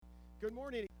Good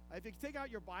morning. If you take out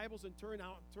your Bibles and turn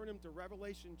them to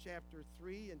Revelation chapter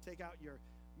 3 and take out your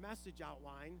message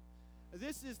outline.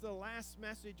 This is the last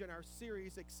message in our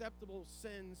series, Acceptable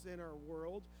Sins in Our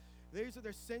World. These are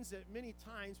the sins that many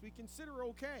times we consider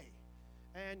okay.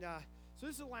 And so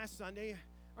this is the last Sunday.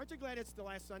 Aren't you glad it's the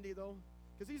last Sunday, though?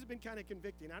 Because these have been kind of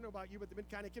convicting. I don't know about you, but they've been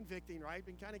kind of convicting, right?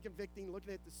 Been kind of convicting,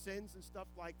 looking at the sins and stuff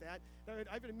like that.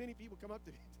 I've had many people come up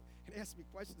to me and ask me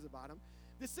questions about them.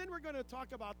 The sin we're going to talk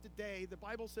about today, the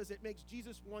Bible says it makes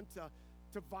Jesus want to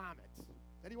vomit,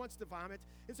 that he wants to vomit.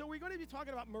 And so we're going to be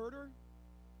talking about murder.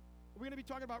 We're going to be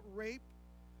talking about rape.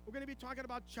 We're going to be talking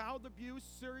about child abuse,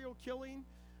 serial killing,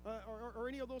 or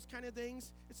any of those kind of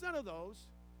things. It's none of those.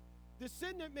 The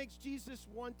sin that makes Jesus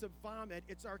want to vomit,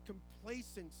 it's our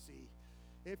complacency.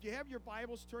 If you have your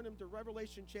Bibles, turn them to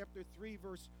Revelation chapter 3,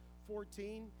 verse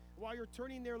 14. While you're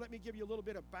turning there, let me give you a little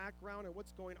bit of background on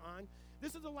what's going on.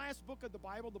 This is the last book of the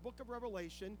Bible, the book of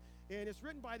Revelation, and it's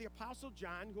written by the Apostle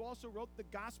John, who also wrote the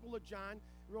Gospel of John,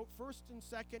 wrote 1st and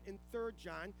 2nd and 3rd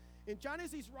John. And John,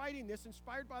 as he's writing this,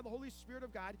 inspired by the Holy Spirit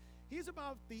of God, he's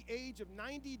about the age of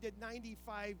 90 to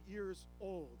 95 years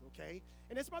old, okay?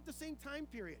 And it's about the same time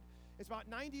period. It's about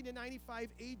 90 to 95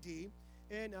 AD.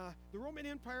 And the Roman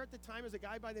Empire at the time is a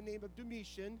guy by the name of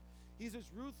Domitian. He's as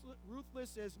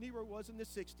ruthless as Nero was in the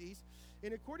 60s.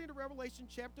 And according to Revelation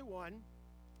chapter 1,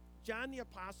 John the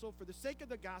Apostle, for the sake of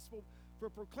the gospel, for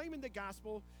proclaiming the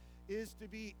gospel, is to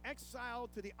be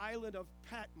exiled to the island of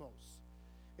Patmos.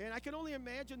 And I can only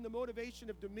imagine the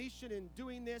motivation of Domitian in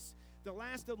doing this, the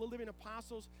last of the living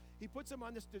apostles. He puts him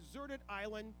on this deserted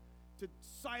island to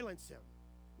silence him,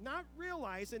 not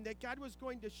realizing that God was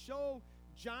going to show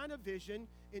John a vision,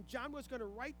 and John was going to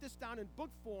write this down in book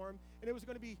form, and it was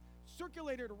going to be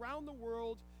circulated around the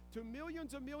world to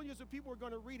millions and millions of people who are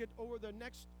going to read it over the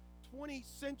next 20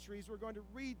 centuries. We're going to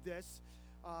read this.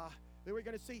 That we're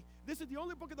going to see. This is the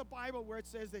only book of the Bible where it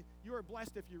says that you are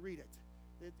blessed if you read it.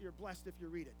 That you're blessed if you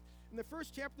read it. In the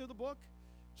first chapter of the book,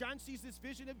 John sees this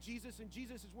vision of Jesus, and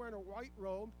Jesus is wearing a white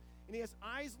robe, and he has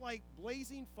eyes like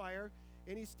blazing fire,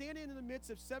 and he's standing in the midst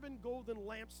of 7 golden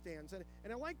lampstands. And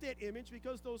I like that image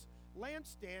because those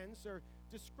lampstands are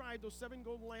described, those 7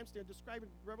 golden lampstands described in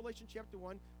Revelation chapter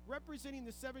 1, representing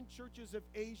the 7 churches of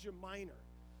Asia Minor.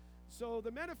 So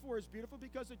the metaphor is beautiful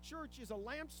because a church is a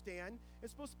lampstand.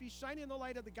 It's supposed to be shining the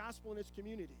light of the gospel in its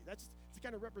community. That's the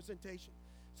kind of representation.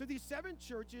 So these 7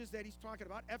 churches that he's talking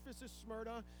about, Ephesus,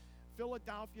 Smyrna,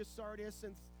 Philadelphia, Sardis,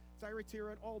 and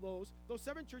Thyatira, and all those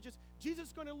 7 churches, Jesus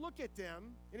is going to look at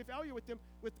them and evaluate them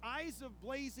with eyes of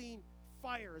blazing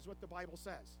fire, is what the Bible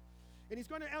says. And he's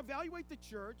going to evaluate the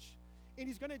church, and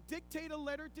he's going to dictate a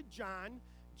letter to John.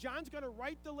 John's going to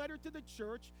write the letter to the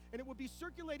church, and it will be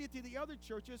circulated to the other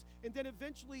churches, and then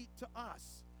eventually to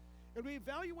us. And when he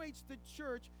evaluates the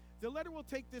church, the letter will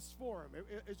take this form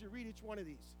as you read each one of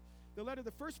these. The letter,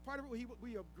 the first part of it will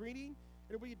be a greeting,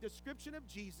 and it will be a description of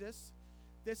Jesus.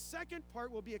 The second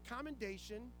part will be a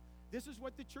commendation. This is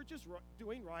what the church is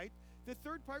doing right. The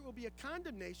third part will be a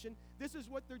condemnation. This is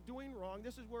what they're doing wrong.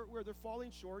 This is where they're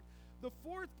falling short. The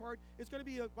fourth part is going to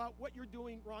be about what you're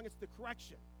doing wrong. It's the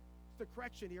correction. The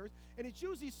correction here, and it's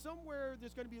usually somewhere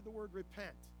there's going to be the word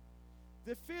repent.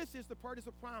 The fifth is the part is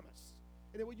a promise,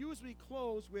 and it will usually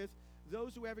close with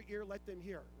those who have an ear, let them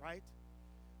hear, right?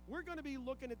 We're going to be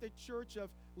looking at the church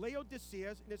of Laodicea,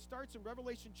 and it starts in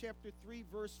Revelation chapter 3,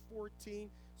 verse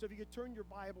 14. So if you could turn your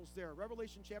Bibles there,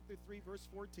 Revelation chapter 3, verse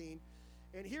 14.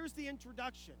 And here's the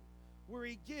introduction, where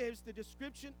he gives the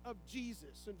description of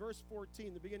Jesus in verse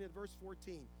 14, the beginning of verse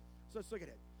 14. So let's look at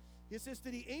it. It says,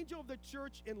 to the angel of the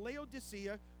church in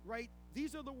Laodicea, write,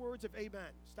 these are the words of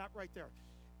amen. Stop right there.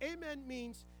 Amen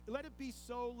means let it be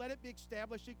so, let it be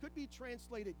established. It could be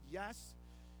translated yes.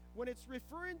 When it's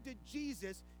referring to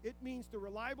Jesus, it means the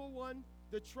reliable one,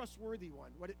 the trustworthy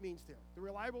one, what it means there. The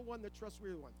reliable one, the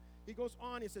trustworthy one. He goes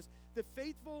on, he says, the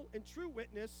faithful and true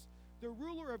witness, the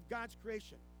ruler of God's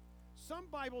creation. Some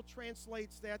Bible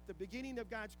translates that the beginning of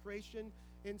God's creation,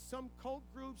 and some cult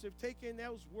groups have taken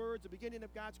those words, the beginning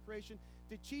of God's creation,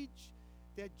 to teach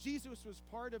that Jesus was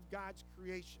part of God's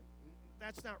creation.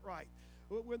 That's not right.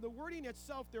 When the wording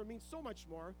itself there means so much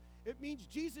more, it means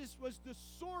Jesus was the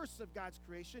source of God's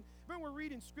creation. When we're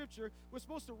reading Scripture, we're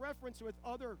supposed to reference with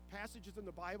other passages in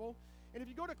the Bible. And if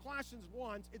you go to Colossians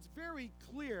 1, it's very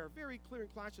clear in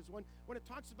Colossians 1, when it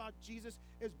talks about Jesus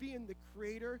as being the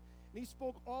creator. And he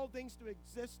spoke all things to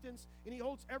existence, and he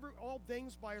holds all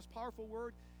things by his powerful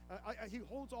word. He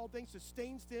holds all things,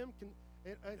 sustains them,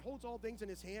 and holds all things in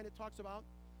his hand, it talks about.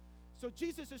 So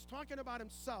Jesus is talking about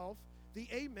himself, the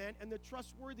amen, and the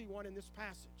trustworthy one in this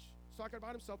passage. He's talking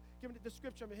about himself, giving a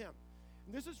description of him.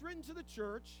 And this is written to the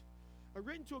church.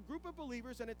 written to a group of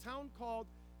believers in a town called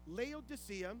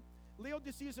Laodicea.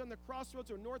 Laodicea is on the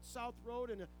crossroads or north-south road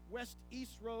and a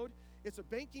west-east road. It's a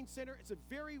banking center. It's a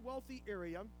very wealthy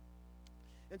area.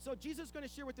 And so Jesus is going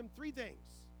to share with them three things,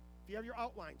 if you have your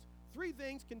outlines. Three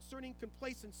things concerning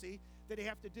complacency that they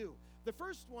have to do. The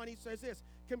first one, he says this: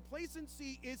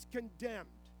 complacency is condemned.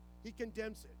 He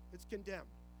condemns it. It's condemned.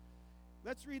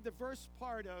 Let's read the first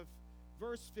part of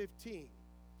verse 15.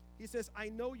 He says, I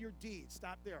know your deeds.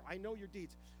 Stop there. I know your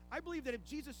deeds. I believe that if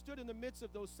Jesus stood in the midst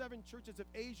of those 7 churches of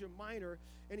Asia Minor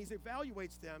and he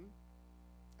evaluates them,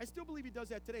 I still believe he does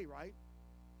that today, right?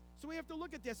 So we have to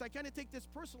look at this. I kind of take this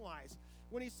personalized.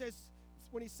 When he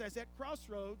says at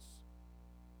Crossroads,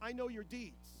 I know your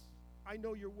deeds. I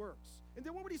know your works. And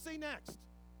then what would he say next?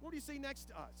 What would he say next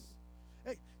to us?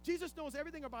 Hey, Jesus knows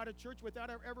everything about a church without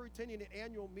ever attending an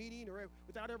annual meeting or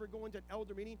without ever going to an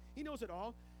elder meeting. He knows it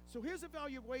all. So his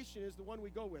evaluation is the one we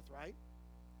go with, right?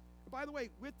 By the way,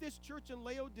 with this church in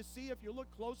Laodicea, if you look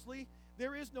closely,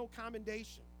 there is no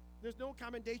commendation. There's no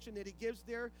commendation that he gives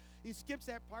there. He skips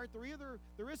that part.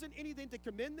 There isn't anything to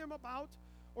commend them about,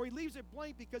 or he leaves it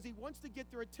blank because he wants to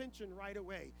get their attention right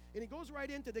away. And he goes right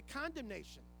into the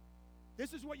condemnation.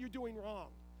 This is what you're doing wrong.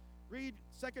 Read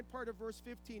second part of verse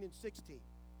 15 and 16.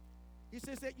 He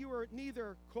says that you are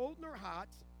neither cold nor hot.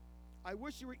 I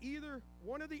wish you were either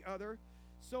one or the other.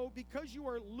 So because you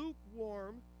are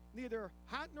lukewarm, neither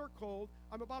hot nor cold,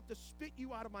 I'm about to spit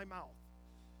you out of my mouth.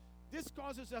 This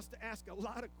causes us to ask a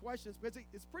lot of questions because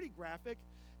it's pretty graphic.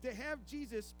 To have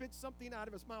Jesus spit something out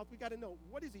of his mouth, we got to know,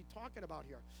 what is he talking about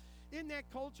here? In that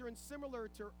culture, and similar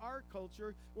to our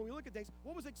culture, when we look at things,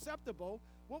 what was acceptable,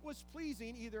 what was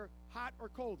pleasing, either hot or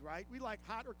cold, right? We like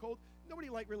hot or cold. Nobody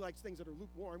really likes things that are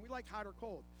lukewarm. We like hot or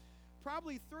cold.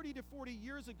 Probably 30 to 40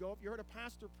 years ago, if you heard a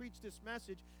pastor preach this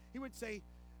message, he would say,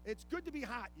 it's good to be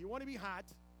hot. You want to be hot.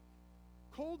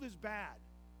 Cold is bad.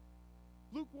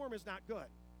 Lukewarm is not good.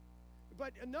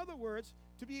 But in other words,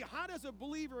 to be hot as a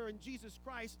believer in Jesus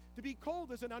Christ, to be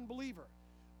cold as an unbeliever.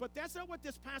 But that's not what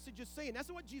this passage is saying. That's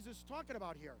not what Jesus is talking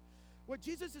about here. What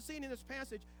Jesus is saying in this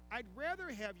passage, I'd rather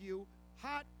have you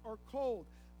hot or cold.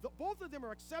 Both of them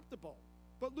are acceptable,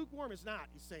 but lukewarm is not,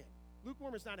 he's saying.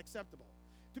 Lukewarm is not acceptable.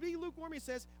 To be lukewarm, he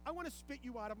says, I want to spit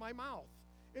you out of my mouth.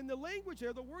 In the language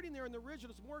there, the wording there in the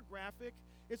original is more graphic,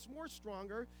 it's more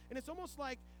stronger, and it's almost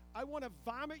like I want to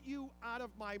vomit you out of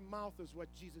my mouth is what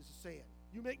Jesus is saying.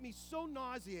 You make me so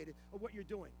nauseated of what you're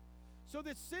doing. So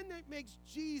the sin that makes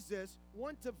Jesus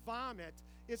want to vomit,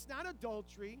 it's not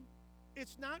adultery,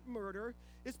 it's not murder,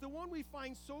 it's the one we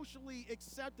find socially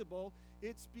acceptable.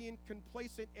 It's being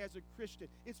complacent as a Christian.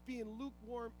 It's being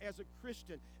lukewarm as a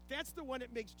Christian. That's the one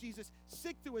that makes Jesus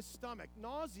sick to his stomach,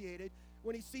 nauseated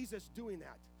when he sees us doing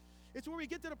that. It's where we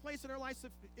get to the place in our life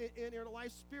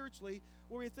spiritually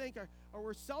where we think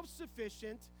we're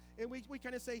self-sufficient, and we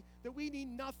kind of say that we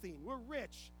need nothing. We're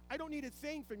rich. I don't need a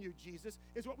thing from you, Jesus,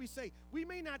 is what we say. We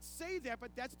may not say that, but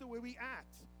that's the way we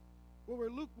act. When we're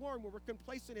lukewarm, when we're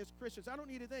complacent as Christians, I don't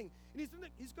need a thing. And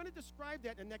he's going to describe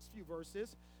that in the next few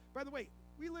verses. By the way,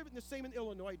 we live in the same in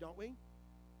Illinois, don't we?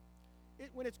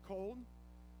 When it's cold,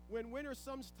 when winter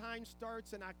sometimes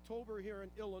starts in October here in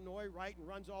Illinois, right, and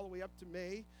runs all the way up to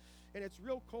May, and it's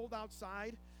real cold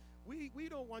outside, we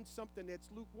don't want something that's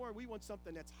lukewarm. We want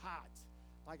something that's hot,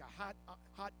 like a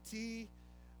hot tea,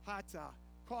 hot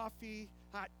coffee,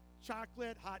 hot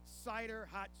chocolate, hot cider,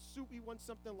 hot soup. We want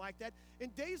something like that. In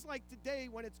days like today,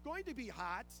 when it's going to be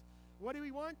hot, what do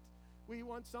we want? We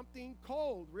want something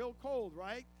cold, real cold,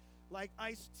 right? Like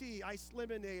iced tea, iced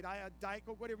lemonade, Diet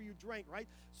Coke, whatever you drink, right?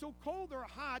 So cold or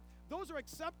hot, those are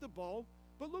acceptable,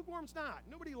 but lukewarm's not.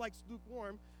 Nobody likes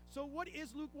lukewarm. So what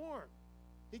is lukewarm?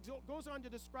 He goes on to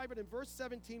describe it in verse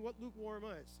 17, what lukewarm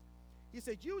is. He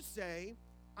said, you say,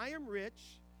 I am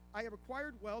rich, I have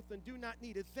acquired wealth and do not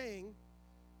need a thing,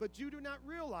 but you do not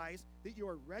realize that you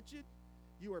are wretched,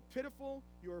 you are pitiful,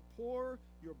 you are poor,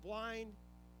 you're blind,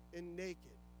 and naked.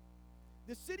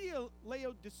 The city of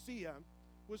Laodicea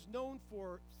was known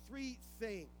for 3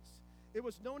 things. It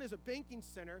was known as a banking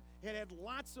center. It had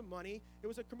lots of money. It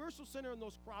was a commercial center in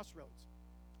those crossroads.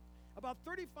 About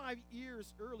 35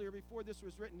 years earlier, before this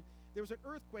was written, there was an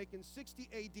earthquake in 60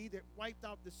 AD that wiped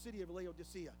out the city of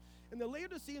Laodicea. And the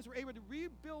Laodiceans were able to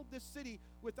rebuild this city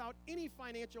without any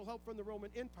financial help from the Roman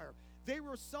Empire. They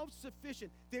were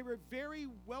self-sufficient. They were a very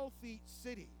wealthy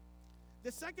city.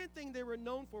 The second thing they were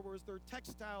known for was their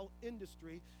textile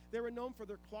industry. They were known for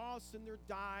their cloths and their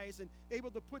dyes and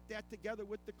able to put that together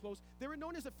with the clothes. They were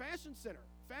known as a fashion center.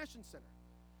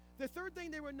 The third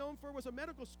thing they were known for was a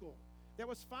medical school that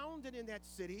was founded in that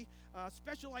city,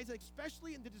 specializing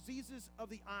especially in the diseases of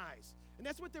the eyes. And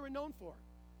that's what they were known for.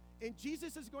 And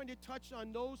Jesus is going to touch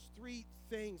on those three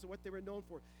things and what they were known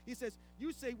for. He says,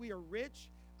 you say we are rich,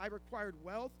 I required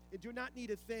wealth, and do not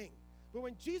need a thing. But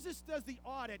when Jesus does the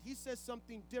audit, he says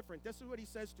something different. This is what he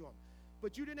says to him.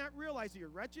 But you do not realize that you're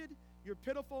wretched, you're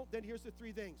pitiful. Then here's the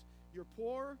three things. You're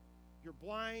poor, you're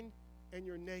blind, and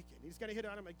you're naked. He's going to hit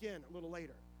on them again a little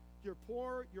later. You're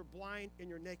poor, you're blind, and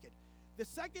you're naked. The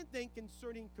second thing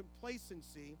concerning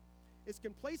complacency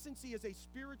is a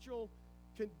spiritual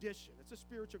condition. It's a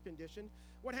spiritual condition.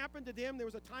 What happened to them, there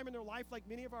was a time in their life, like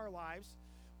many of our lives,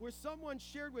 where someone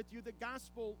shared with you the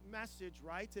gospel message,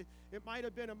 right? It might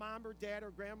have been a mom or dad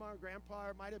or grandma or grandpa, or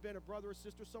it might have been a brother or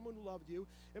sister, someone who loved you.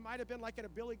 It might have been like at a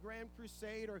Billy Graham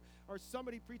crusade or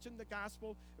somebody preaching the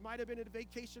gospel. It might have been at a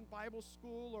vacation Bible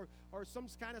school or some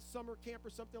kind of summer camp or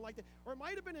something like that. Or it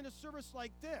might have been in a service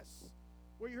like this,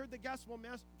 where you heard the gospel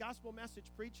message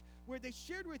preached, where they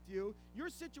shared with you your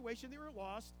situation. They were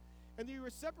lost, and you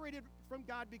were separated from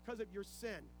God because of your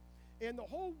sin. And the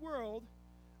whole world,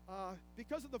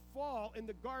 because of the fall in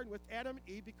the garden with Adam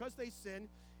and Eve, because they sinned,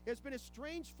 has been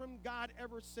estranged from God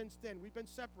ever since then. We've been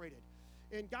separated.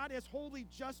 And God is holy,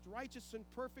 just, righteous, and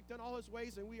perfect in all his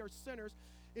ways, and we are sinners.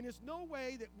 And there's no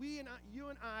way that you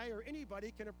and I, or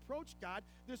anybody can approach God.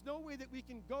 There's no way that we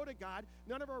can go to God.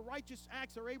 None of our righteous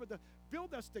acts are able to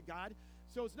build us to God.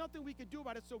 So there's nothing we can do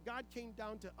about it. So God came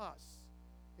down to us.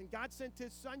 And God sent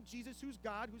his son, Jesus, who's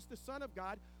God, who's the Son of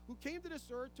God, who came to this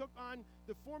earth, took on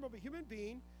the form of a human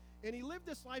being, and he lived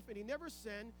this life, and he never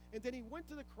sinned, and then he went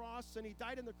to the cross, and he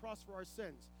died on the cross for our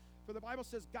sins. For the Bible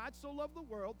says, God so loved the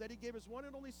world that he gave his one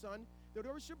and only Son, that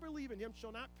whoever should believe in him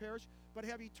shall not perish, but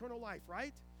have eternal life,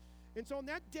 right? And so on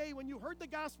that day, when you heard the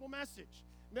gospel message,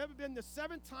 it may have been the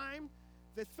 7th time,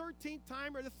 the 13th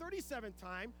time, or the 37th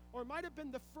time, or it might have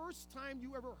been the first time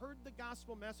you ever heard the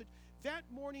gospel message, that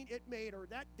morning or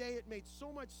that day it made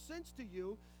so much sense to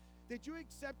you that you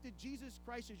accepted Jesus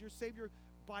Christ as your Savior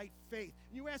by faith.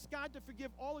 You asked God to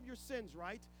forgive all of your sins,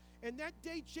 right? And that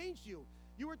day changed you.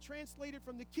 You were translated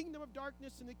from the kingdom of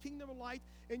darkness and the kingdom of light,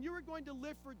 and you were going to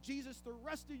live for Jesus the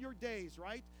rest of your days,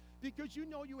 right? Because you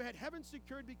know you had heaven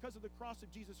secured because of the cross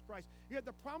of Jesus Christ. You had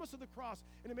the promise of the cross,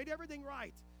 and it made everything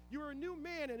right. You were a new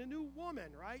man and a new woman,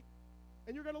 right?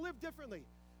 And you're going to live differently.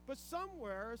 But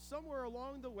somewhere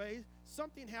along the way,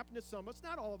 something happened to some of us,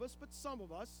 not all of us, but some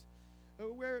of us,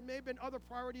 where it may have been other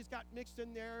priorities got mixed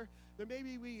in there. That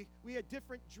maybe we had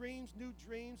different dreams, new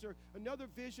dreams, or another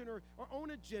vision, or our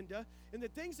own agenda. And the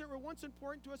things that were once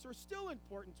important to us are still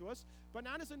important to us, but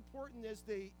not as important as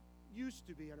they used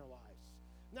to be in our lives.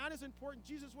 Not as important.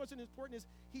 Jesus wasn't as important as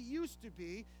he used to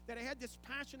be, that I had this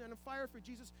passion and a fire for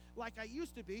Jesus like I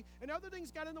used to be. And other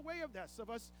things got in the way of this, of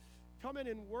us coming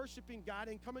and worshiping God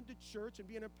and coming to church and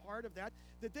being a part of that.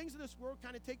 The things of this world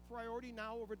kind of take priority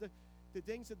now over the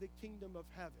things of the kingdom of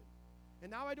heaven.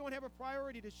 And now I don't have a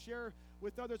priority to share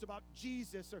with others about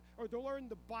Jesus or to learn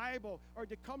the Bible or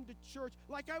to come to church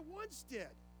like I once did.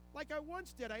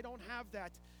 I don't have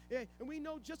that. And we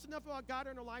know just enough about God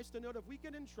in our lives to know that if we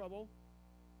get in trouble,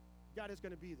 God is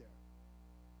going to be there.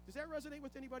 Does that resonate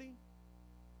with anybody?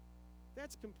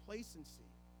 That's complacency.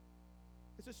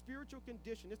 It's a spiritual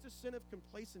condition. It's a sin of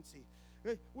complacency,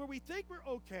 where we think we're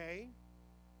okay,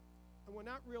 and we're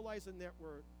not realizing that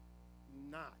we're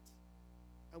not,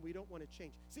 and we don't want to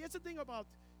change. See, that's the thing about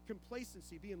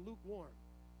complacency, being lukewarm.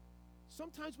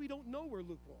 Sometimes we don't know we're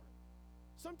lukewarm.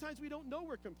 Sometimes we don't know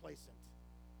we're complacent.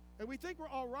 And we think we're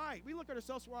all right. We look at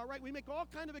ourselves, we're all right. We make all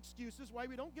kinds of excuses why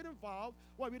we don't get involved,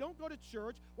 why we don't go to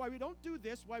church, why we don't do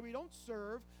this, why we don't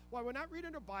serve, why we're not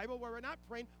reading the Bible, why we're not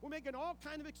praying. We're making all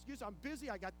kinds of excuses. I'm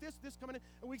busy, I got this coming in.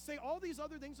 And we say all these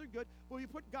other things are good, but we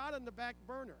put God on the back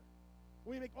burner.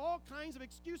 We make all kinds of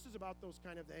excuses about those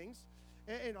kind of things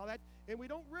and all that. And we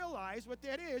don't realize what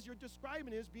that is. You're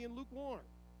describing it as being lukewarm.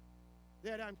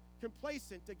 That I'm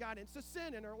complacent to God. And it's a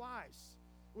sin in our lives.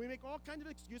 We make all kinds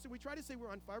of excuses. We try to say we're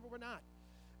on fire, but we're not.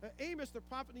 Amos, the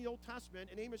prophet in the Old Testament,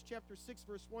 in Amos chapter 6,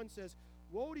 verse 1 says,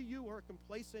 "Woe to you who are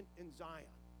complacent in Zion."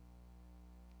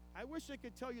 I wish I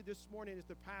could tell you this morning as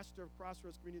the pastor of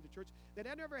Crossroads Community Church that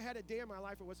I never had a day in my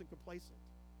life where I wasn't complacent.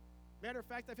 Matter of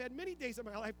fact, I've had many days in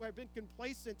my life where I've been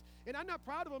complacent, and I'm not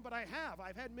proud of them, but I have.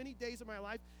 I've had many days in my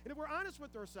life, and if we're honest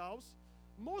with ourselves,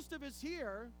 most of us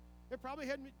here have probably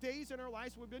had days in our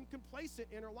lives where we've been complacent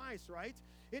in our lives, right?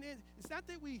 And it's not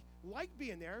that we like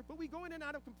being there, but we go in and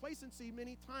out of complacency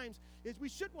many times. Is we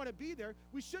shouldn't want to be there.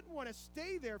 We shouldn't want to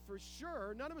stay there for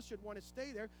sure. None of us should want to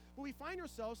stay there, but we find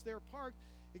ourselves there parked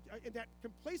in that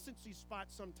complacency spot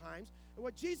sometimes. And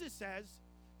what Jesus says,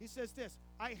 he says this,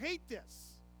 "I hate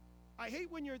this. I hate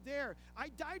when you're there. I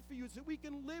died for you so we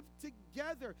can live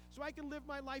together, so I can live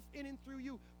my life in and through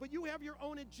you. But you have your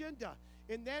own agenda.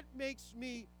 and that makes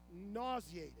me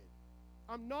nauseated.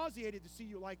 I'm nauseated to see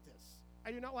you like this.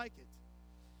 I do not like it.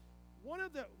 One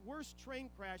of the worst train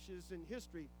crashes in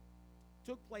history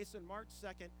took place on March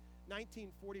 2nd,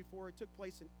 1944. It took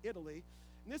place in Italy.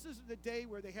 And this is the day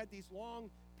where they had these long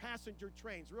passenger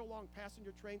trains, real long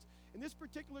passenger trains. And this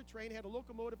particular train had a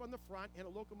locomotive on the front and a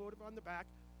locomotive on the back.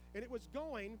 And it was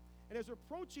going, and as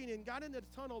approaching and got into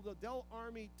the tunnel, the Del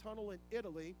Armi Tunnel in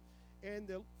Italy, and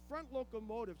the front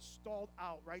locomotive stalled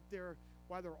out right there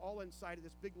while they're all inside of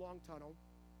this big long tunnel.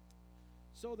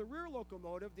 So the rear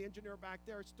locomotive, the engineer back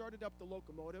there, started up the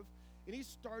locomotive, and he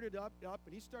started up,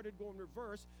 and he started going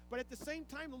reverse. But at the same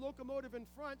time, the locomotive in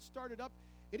front started up,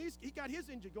 and he got his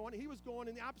engine going, and he was going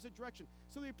in the opposite direction.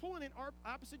 So they pull in an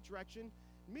opposite direction.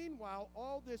 Meanwhile,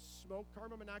 all this smoke,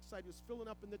 carbon monoxide, was filling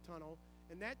up in the tunnel.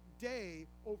 And that day,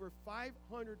 over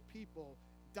 500 people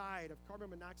died of carbon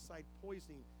monoxide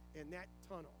poisoning in that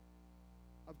tunnel,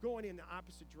 of going in the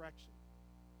opposite direction.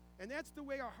 And that's the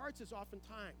way our hearts is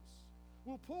oftentimes.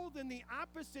 We're pulled in the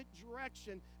opposite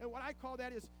direction, and what I call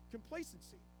that is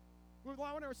complacency. We're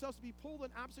allowing ourselves to be pulled in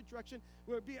the opposite direction.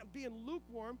 We're being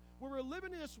lukewarm. Where we're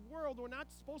living in this world, we're not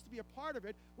supposed to be a part of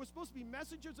it. We're supposed to be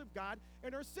messengers of God,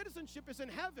 and our citizenship is in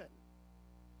heaven.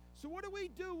 So what do we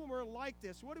do when we're like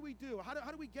this? What do we do? How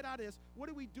do we get out of this? What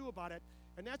do we do about it?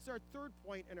 And that's our third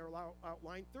point in our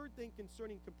outline. Third thing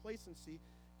concerning complacency.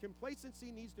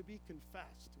 Complacency needs to be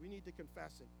confessed. We need to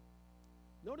confess it.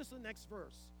 Notice the next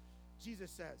verse.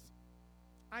 Jesus says,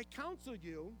 I counsel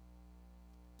you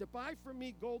to buy from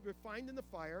me gold refined in the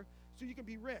fire so you can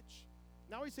be rich.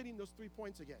 Now he's hitting those 3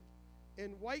 points again.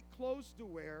 And white clothes to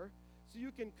wear so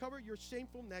you can cover your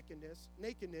shameful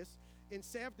nakedness, and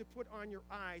salve to put on your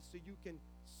eyes so you can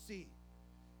see.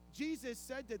 Jesus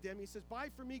said to them, he says, buy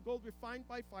from me gold refined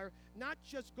by fire, not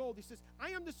just gold. He says,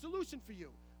 I am the solution for you.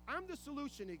 I'm the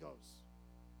solution, he goes.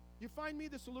 You find me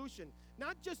the solution.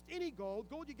 Not just any gold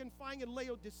you can find in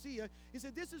Laodicea. He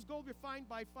said, this is gold refined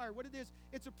by fire. What it is,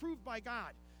 it's approved by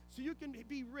God. So you can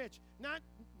be rich. Not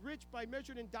rich by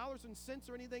measured in dollars and cents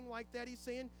or anything like that, he's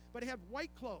saying, but have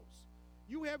white clothes.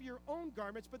 You have your own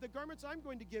garments, but the garments I'm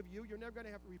going to give you, you're never going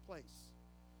to have to replace.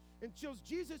 And so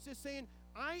Jesus is saying,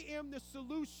 I am the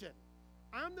solution.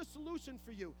 I'm the solution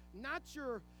for you, not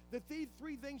the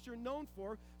three things you're known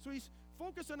for. So he's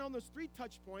focusing on those 3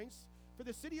 touch points for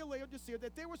the city of Laodicea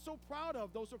that they were so proud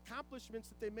of, those accomplishments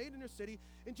that they made in their city.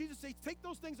 And Jesus says, take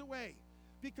those things away,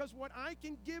 because what I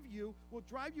can give you will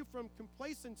drive you from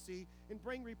complacency and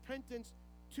bring repentance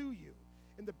to you.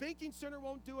 And the banking center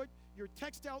won't do it. Your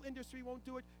textile industry won't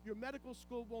do it. Your medical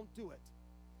school won't do it.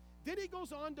 Then he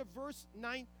goes on to verse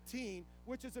 19,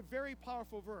 which is a very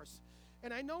powerful verse.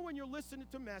 And I know when you're listening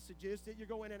to messages that you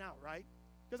go in and out, right?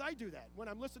 Because I do that. When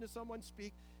I'm listening to someone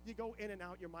speak, you go in and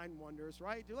out. Your mind wanders,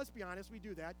 right? Let's be honest, we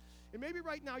do that. And maybe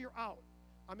right now you're out.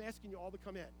 I'm asking you all to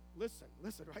come in. Listen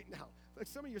right now. Like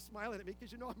some of you are smiling at me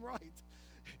because you know I'm right.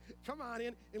 Come on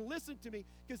in and listen to me,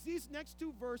 because these next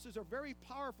 2 verses are very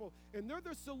powerful, and they're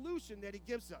the solution that he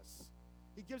gives us.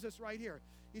 He gives us right here.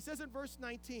 He says in verse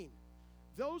 19,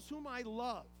 those whom I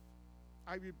love,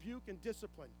 I rebuke and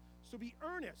discipline. So be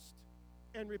earnest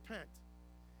and repent.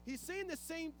 He's saying the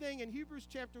same thing, and Hebrews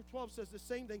chapter 12 says the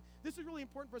same thing. This is really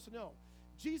important for us to know.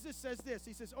 Jesus says this.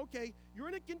 He says, okay, you're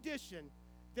in a condition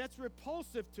that's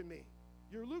repulsive to me.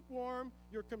 You're lukewarm,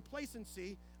 you're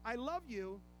complacency. I love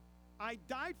you. I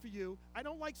died for you. I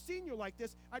don't like seeing you like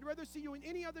this. I'd rather see you in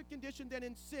any other condition than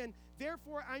in sin.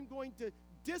 Therefore, I'm going to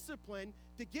discipline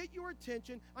to get your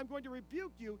attention. I'm going to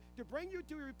rebuke you to bring you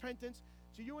to repentance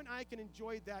so you and I can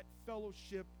enjoy that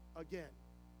fellowship again.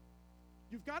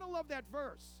 You've got to love that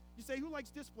verse. You say, who likes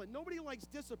discipline? Nobody likes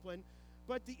discipline,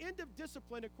 but the end of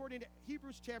discipline, according to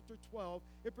Hebrews chapter 12,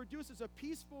 it produces a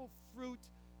peaceful fruit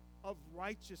of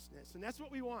righteousness, and that's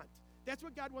what we want. That's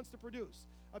what God wants to produce,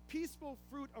 a peaceful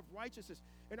fruit of righteousness.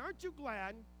 And aren't you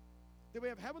glad that we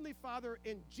have Heavenly Father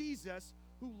in Jesus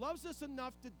who loves us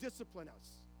enough to discipline us?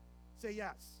 Say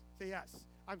yes. Say yes.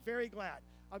 I'm very glad.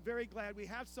 I'm very glad we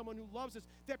have someone who loves us,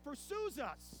 that pursues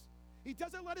us. He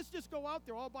doesn't let us just go out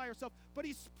there all by ourselves, but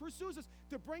he pursues us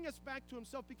to bring us back to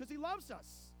himself because he loves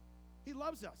us. He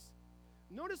loves us.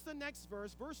 Notice the next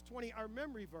verse, verse 20, our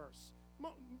memory verse.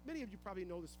 Many of you probably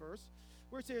know this verse,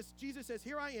 where it says, Jesus says,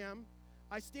 here I am.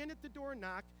 I stand at the door and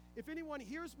knock. If anyone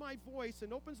hears my voice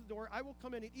and opens the door, I will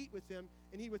come in and eat with him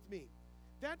and he with me.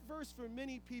 That verse for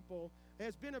many people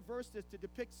has been a verse to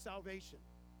depict salvation.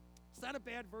 It's not a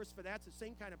bad verse for that. It's the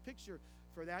same kind of picture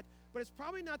for that. But it's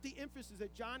probably not the emphasis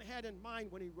that John had in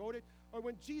mind when he wrote it or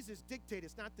when Jesus dictated.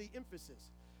 It's not the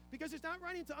emphasis. Because he's not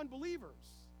writing to unbelievers.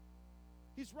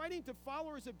 He's writing to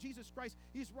followers of Jesus Christ.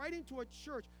 He's writing to a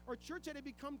church that had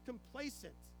become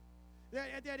complacent.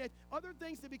 That other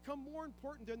things that become more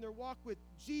important than their walk with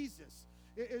Jesus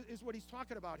is what he's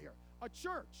talking about here. A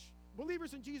church,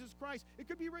 believers in Jesus Christ, it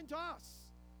could be written to us.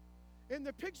 And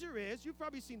the picture is, you've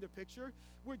probably seen the picture,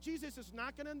 where Jesus is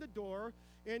knocking on the door,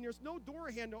 and there's no door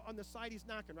handle on the side he's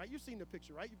knocking, right? You've seen the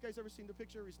picture, right? You guys ever seen the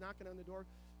picture where he's knocking on the door?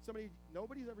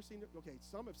 Nobody's ever seen it? Okay,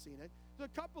 some have seen it. There's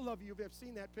a couple of you have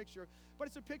seen that picture, but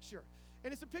it's a picture.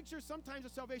 And it's a picture sometimes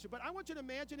of salvation. But I want you to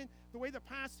imagine the way the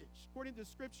passage, according to the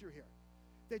scripture here,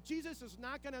 that Jesus is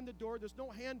knocking on the door, there's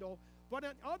no handle, but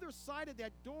on the other side of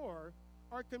that door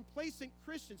are complacent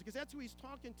Christians, because that's who he's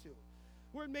talking to,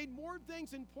 who have made more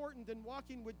things important than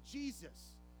walking with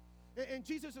Jesus. And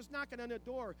Jesus is knocking on the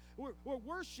door. We're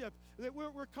worship, that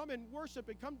we're coming worship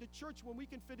and come to church when we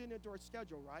can fit it into our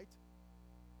schedule, right?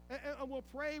 And we'll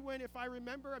pray if I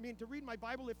remember. To read my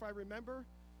Bible if I remember.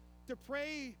 To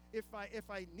pray if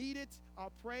I need it,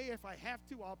 I'll pray. If I have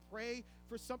to, I'll pray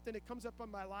for something that comes up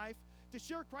in my life. To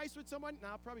share Christ with someone? No,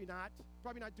 probably not.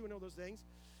 Probably not doing all those things.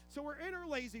 So we're in our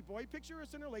lazy boy. Picture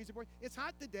us in our lazy boy. It's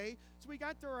hot today, so we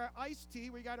got our iced tea,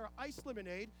 we got our iced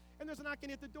lemonade, and there's a knocking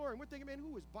at the door. And we're thinking, man,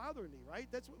 who is bothering me, right?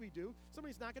 That's what we do.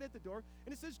 Somebody's knocking at the door,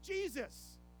 and it says,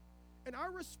 Jesus. And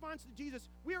our response to Jesus,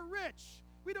 we are rich.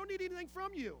 We don't need anything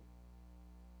from you.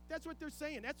 That's what they're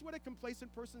saying. That's what a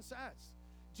complacent person says.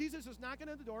 Jesus is knocking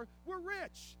at the door. We're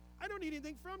rich. I don't need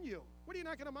anything from you. What are you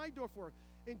knocking on my door for?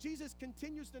 And Jesus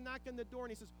continues to knock on the door,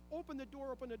 and he says, open the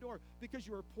door, because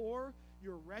you are poor,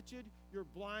 you're wretched, you're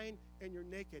blind, and you're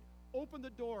naked. Open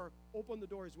the door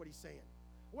is what he's saying.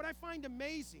 What I find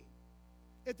amazing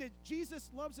is that Jesus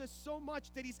loves us so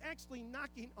much that he's actually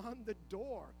knocking on the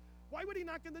door. Why would he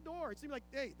knock on the door? It seems like,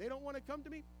 hey, they don't want to come to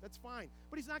me? That's fine.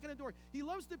 But he's knocking on the door. He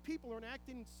loves the people who are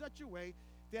acting in such a way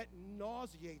that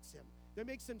nauseates him, that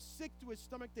makes him sick to his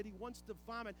stomach, that he wants to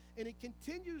vomit. And he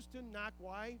continues to knock.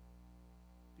 Why?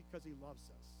 Because he loves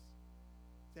us.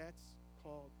 That's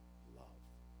called love.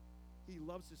 He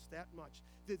loves us that much.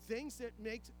 The things that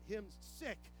make him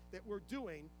sick that we're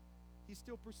doing, he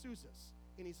still pursues us.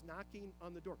 And he's knocking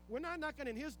on the door. We're not knocking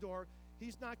on his door.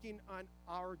 He's knocking on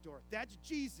our door. That's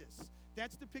Jesus.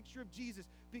 That's the picture of Jesus,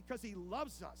 because he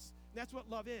loves us. That's what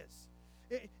love is.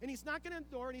 And he's knocking on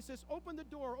the door, and he says, open the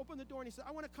door. And he says,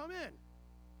 I want to come in.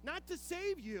 Not to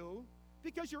save you,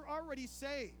 because you're already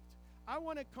saved. I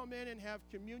want to come in and have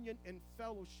communion and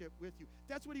fellowship with you.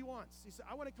 That's what he wants. He said,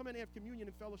 I want to come in and have communion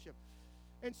and fellowship.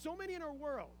 And so many in our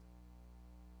world,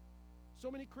 so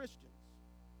many Christians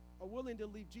are willing to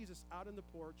leave Jesus out on the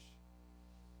porch.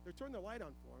 They're turning their light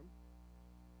on for him,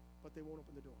 but they won't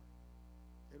open the door.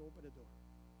 They don't open the door.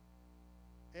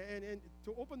 And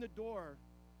to open the door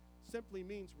simply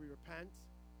means we repent.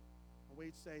 And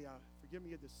we'd say, forgive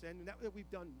me of the sin. And not that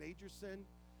we've done major sin,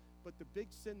 but the big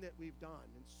sin that we've done.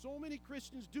 And so many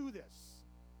Christians do this.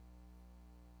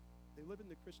 They live in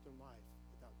the Christian life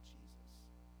without Jesus.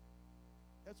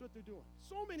 That's what they're doing.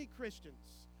 So many Christians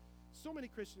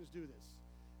do this.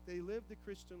 They live the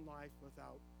Christian life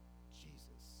without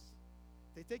Jesus.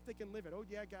 They think they can live it. Oh,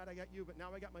 yeah, God, I got you, but now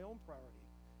I got my own priority.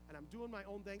 And I'm doing my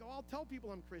own thing. Oh, I'll tell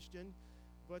people I'm Christian,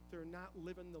 but they're not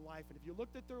living the life. And if you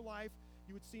looked at their life,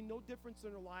 you would see no difference in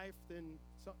their life than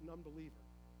an unbeliever.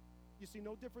 You see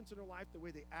no difference in their life, the way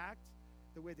they act,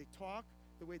 the way they talk,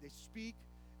 the way they speak,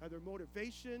 their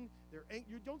motivation.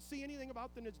 You don't see anything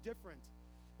about them that's different.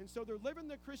 And so they're living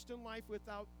the Christian life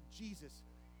without Jesus.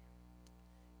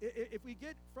 If we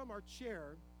get from our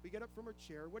chair, we get up from our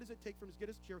chair, what does it take from us? Get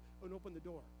us a chair and open the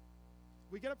door.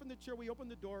 We get up from the chair, we open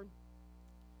the door.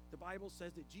 The Bible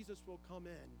says that Jesus will come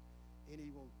in, and he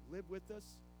will live with us,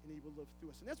 and he will live through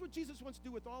us. And that's what Jesus wants to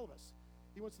do with all of us.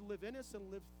 He wants to live in us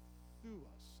and live through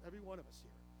us, every one of us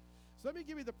here. So let me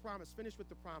give you the promise, finish with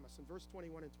the promise in verse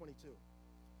 21 and 22.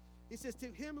 He says, to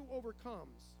him who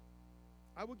overcomes,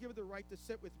 I will give the right to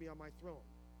sit with me on my throne,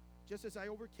 just as I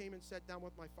overcame and sat down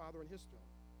with my Father on his throne.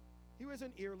 He who has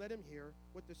an ear, let him hear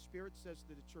what the Spirit says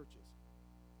to the churches.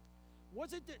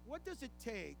 What does it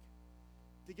take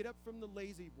to get up from the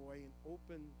lazy boy and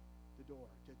open the door?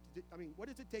 What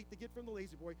does it take to get from the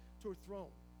lazy boy to a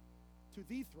throne, to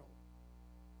the throne?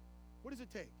 What does it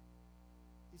take?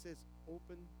 He says,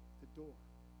 open the door.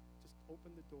 Just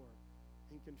open the door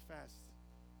and confess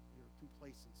your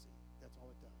complacency. That's all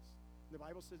it does. And the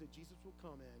Bible says that Jesus will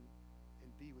come in and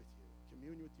be with you,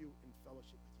 commune with you, and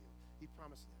fellowship with you. He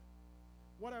promised that.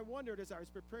 What I wondered as I was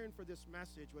preparing for this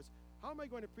message was, how am I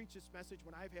going to preach this message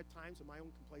when I've had times of my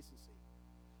own complacency?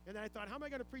 And then I thought, how am I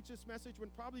going to preach this message when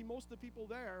probably most of the people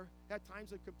there had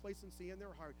times of complacency in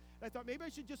their heart? And I thought maybe I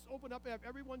should just open up and have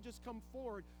everyone just come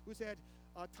forward who's had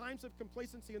times of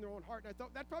complacency in their own heart. And I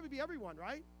thought that'd probably be everyone,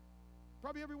 right?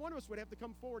 Probably every one of us would have to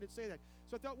come forward and say that.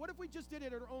 So I thought, what if we just did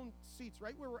it at our own seats,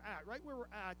 right where we're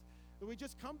at, and we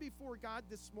just come before God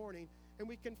this morning and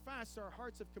we confess our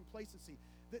hearts of complacency.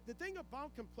 The thing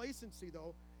about complacency,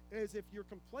 though, is if you're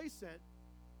complacent,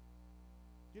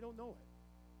 you don't know it.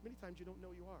 Many times you don't know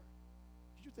you are.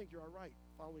 You think you're all right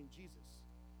following Jesus.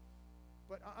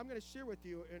 But I'm going to share with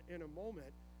you in a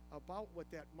moment about what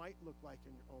that might look like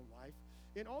in your own life.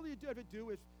 And all you have to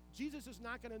do, if Jesus is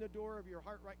knocking on the door of your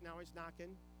heart right now, he's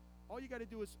knocking. All you got to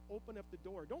do is open up the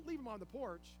door. Don't leave him on the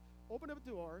porch. Open up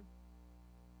the door,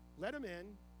 let him in,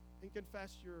 and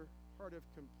confess your heart of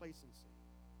complacency.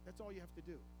 That's all you have to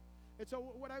do. And so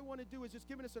what I want to do is just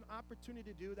giving us an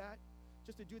opportunity to do that,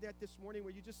 just to do that this morning,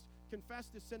 where you just confess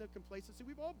the sin of complacency.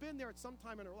 We've all been there at some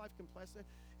time in our life, complacent.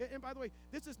 And by the way,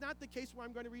 this is not the case where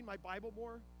I'm going to read my Bible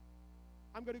more.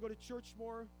 I'm going to go to church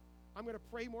more. I'm going to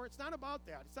pray more. It's not about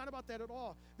that. It's not about that at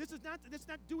all. This is not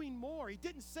doing more. He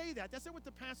didn't say that. That's not what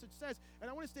the passage says. And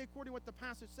I want to stay according to what the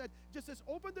passage said. It just says,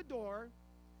 open the door,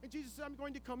 and Jesus said, I'm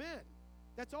going to come in.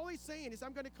 That's all he's saying is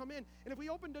I'm going to come in. And if we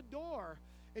open the door,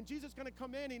 and Jesus is going to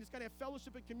come in, and he's going to have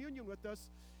fellowship and communion with us,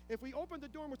 if we open the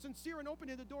door and we're sincere in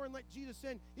opening the door and let Jesus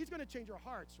in, he's going to change our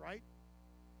hearts, right?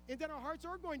 And then our hearts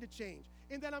are going to change.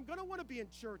 And then I'm going to want to be in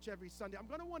church every Sunday. I'm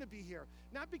going to want to be here.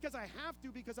 Not because I have to,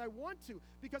 because I want to,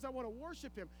 because I want to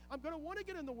worship him. I'm going to want to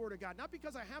get in the Word of God. Not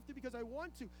because I have to, because I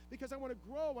want to, because I want to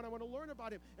grow and I want to learn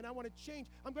about him and I want to change.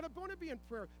 I'm going to want to be in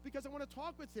prayer because I want to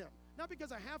talk with him. Not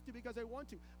because I have to, because I want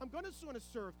to. I'm going to want to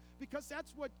serve because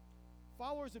that's what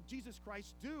followers of Jesus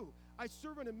Christ do. I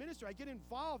serve in a ministry. I get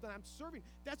involved and I'm serving.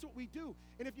 That's what we do.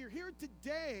 And if you're here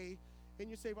today and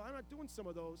you say, well, I'm not doing some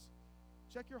of those,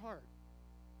 check your heart.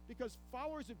 Because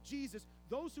followers of Jesus,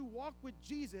 those who walk with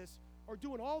Jesus, are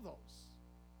doing all those.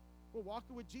 We're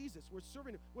walking with Jesus. We're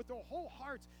serving him with our whole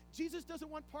hearts. Jesus doesn't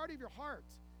want part of your heart.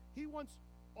 He wants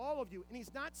all of you. And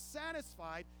he's not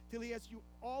satisfied till he has you,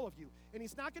 all of you. And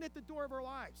he's knocking at the door of our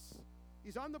lives.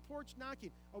 He's on the porch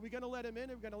knocking. Are we going to let him in,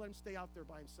 or are we going to let him stay out there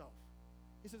by himself?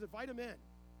 He says, invite him in.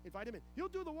 Invite him in. He'll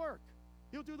do the work.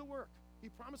 He'll do the work. He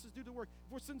promises to do the work.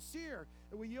 If we're sincere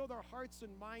and we yield our hearts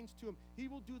and minds to him, he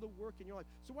will do the work in your life.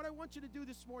 So what I want you to do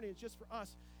this morning is just for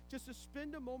us, just to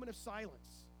spend a moment of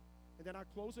silence. And then I'll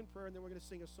close in prayer, and then we're going to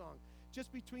sing a song.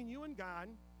 Just between you and God,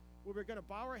 where we're going to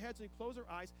bow our heads and close our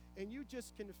eyes, and you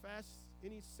just confess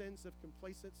any sins of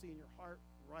complacency in your heart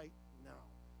right now.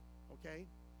 Okay?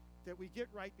 That we get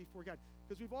right before God.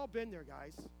 Because we've all been there,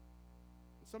 guys.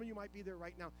 And some of you might be there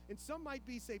right now. And some might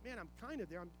be say, man, I'm kind of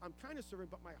there. I'm kind of serving,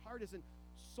 but my heart isn't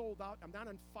sold out. I'm not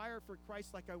on fire for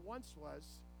Christ like I once was.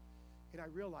 And I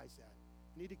realize that.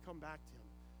 I need to come back to him.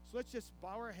 So let's just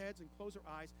bow our heads and close our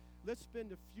eyes. Let's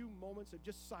spend a few moments of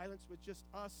just silence with just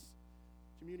us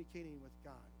communicating with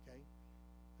God, okay?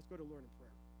 Let's go to Lord in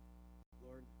prayer.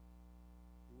 Lord,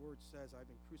 your word says, I've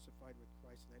been crucified with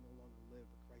Christ, and I no longer live,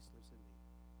 but Christ lives in me.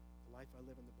 The life I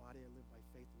live in the body, I live by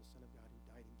faith in the Son of God who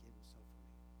died and gave himself for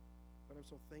me. But I'm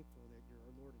so thankful that you're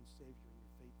our Lord and Savior, and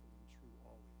you're faithful and true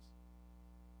always.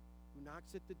 Who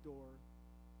knocks at the door,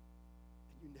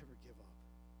 and you never give up.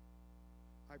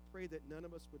 I pray that none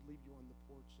of us would leave you on the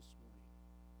porch this morning.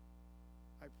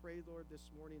 I pray, Lord, this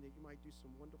morning that you might do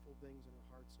some wonderful things in our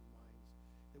hearts and minds,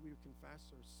 that we would confess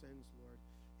our sins, Lord,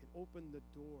 and open the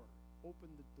door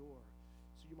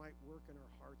so you might work in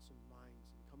our hearts and minds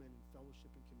and come in and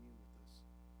fellowship and commune with us.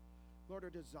 Lord,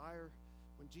 our desire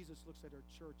when Jesus looks at our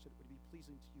church, that it would be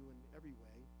pleasing to you in every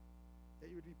way, that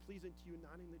it would be pleasing to you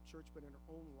not in the church but in our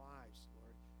own lives,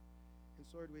 Lord. And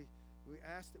so, Lord, we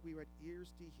ask that we had ears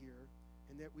to hear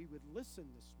and that we would listen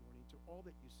this morning to all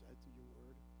that you said through your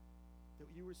word, that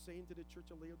you were saying to the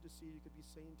church of Laodicea, you could be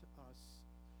saying to us.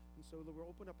 And so, Lord, we'll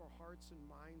open up our hearts and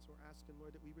minds. We're asking,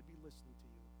 Lord, that we would be listening to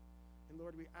you. And,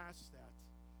 Lord, we ask that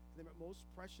in the most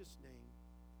precious name,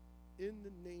 in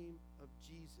the name of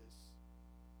Jesus.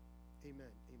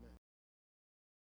 Amen.